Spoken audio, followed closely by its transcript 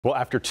Well,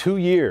 after 2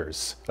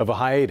 years of a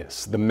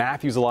hiatus, the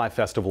Matthews Alive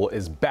Festival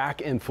is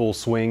back in full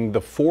swing.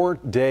 The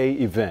 4-day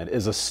event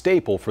is a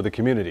staple for the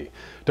community.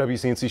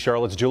 WCNC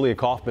Charlotte's Julia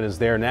Kauffman is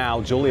there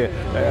now. Julia,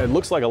 it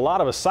looks like a lot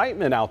of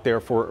excitement out there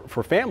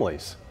for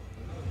families.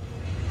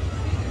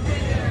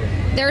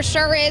 There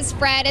sure is,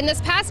 Fred. In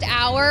this past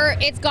hour,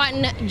 it's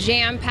gotten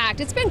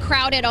jam-packed. It's been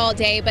crowded all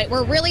day, but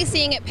we're really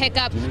seeing it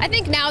pick up. I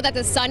think now that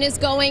the sun is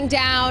going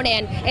down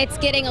and it's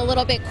getting a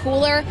little bit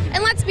cooler.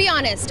 And let's be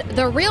honest,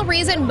 the real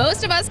reason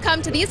most of us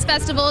come to these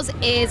festivals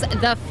is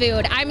the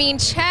food. I mean,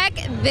 check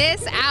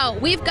this out.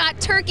 We've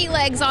got turkey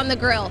legs on the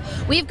grill.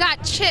 We've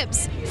got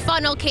chips,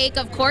 funnel cake,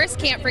 of course,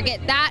 can't forget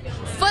that.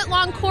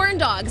 Foot-long corn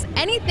dogs,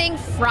 anything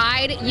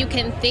fried you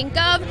can think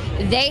of,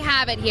 they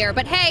have it here.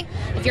 But hey,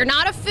 if you're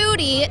not a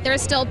foodie,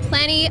 there's still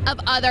plenty of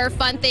other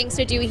fun things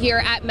to do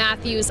here at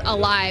Matthews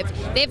Alive.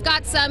 They've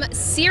got some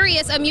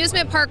serious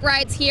amusement park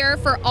rides here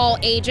for all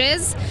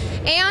ages,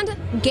 and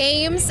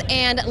games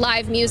and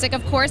live music.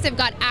 Of course, they've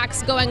got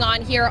acts going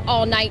on here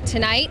all night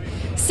tonight.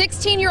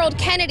 16-year-old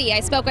Kennedy,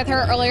 I spoke with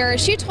her earlier.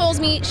 She told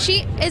me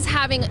she is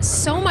having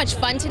so much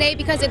fun today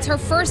because it's her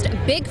first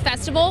big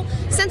festival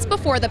since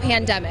before the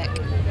pandemic.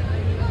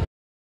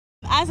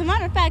 As a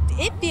matter of fact,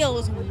 it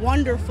feels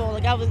wonderful.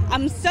 Like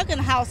I'm stuck in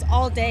the house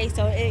all day,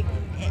 so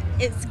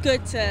it's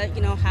good to,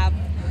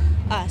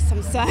 have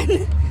some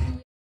sun.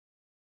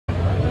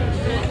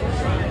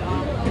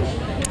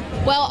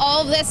 Well,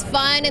 all of this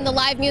fun and the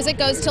live music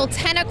goes till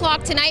 10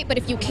 o'clock tonight, but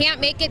if you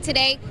can't make it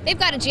today, they've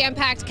got a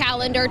jam-packed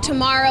calendar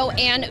tomorrow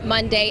and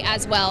Monday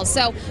as well.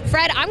 So,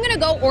 Fred, I'm going to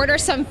go order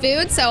some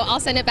food, so I'll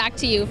send it back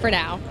to you for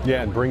now.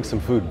 Yeah, and bring some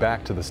food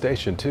back to the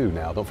station, too,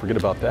 now. Don't forget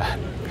about that.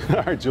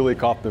 All right, Julia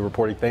Kauffman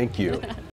reporting. Thank you.